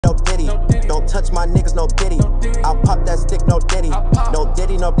touch my niggas, no diddy. I'll pop that stick, no diddy. No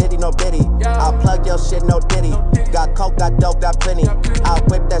diddy, no diddy, no diddy. I'll plug your shit, no diddy. Got coke, got dope, got plenty. I'll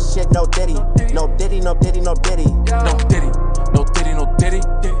whip that shit, no diddy. No diddy, no diddy, no diddy. No diddy, no diddy, no diddy.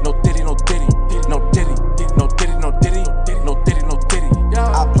 No diddy, no diddy. No diddy, no diddy, no diddy. No diddy, no diddy.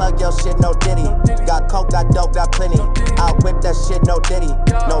 I'll plug your shit, no diddy. Got coke, got dope, got plenty. I'll whip that shit, no diddy.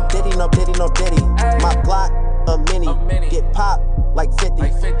 No diddy, no diddy, no diddy. My Glock, a mini. Get popped like 50.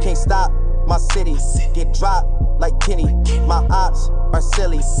 Can't stop my city. Get dropped like Kenny. My ops are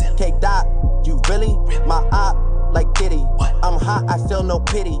silly. K-Dot, you really? My op like Diddy. I'm hot, I feel no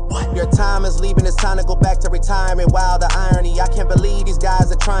pity. Your time is leaving, it's time to go back to retirement. Wow, the irony, I can't believe these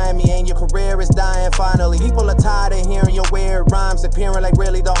guys are trying me, and your career is dying finally. People are tired of hearing your weird rhymes appearing like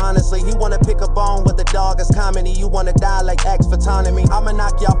really though honestly. You wanna pick a bone with the dog as comedy. You wanna die like X for taunting me. I'ma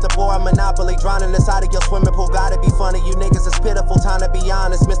knock you off the board, Monopoly. Drowning inside of your swimming pool, gotta be funny. You niggas is pitiful, time to be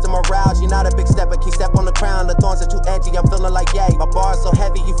honest. Mr. Morale, you're not a big stepper. Keep step on the crown, the thorns are too edgy. I'm feeling like yay. My bar's so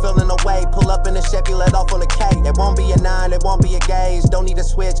heavy, you feeling away. Pull up in the Chevy, let off on the K. It won't be a 9, it won't be a gauge. Don't need a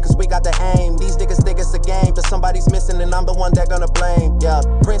switch, cause we got the aim. These niggas think it's a game, but somebody's missing and I'm the one they're gonna blame. Yeah,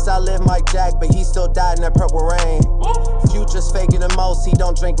 Prince outlive Mike Jack, but he still died in that purple rain. Future's faking the most, he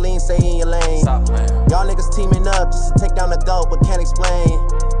don't drink lean, stay in your lane. Y'all niggas teaming up just to take down the GOAT, but can't explain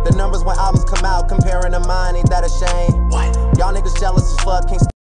the numbers when albums come out. Comparing to mine, ain't that a shame? Y'all niggas jealous as fuck, can't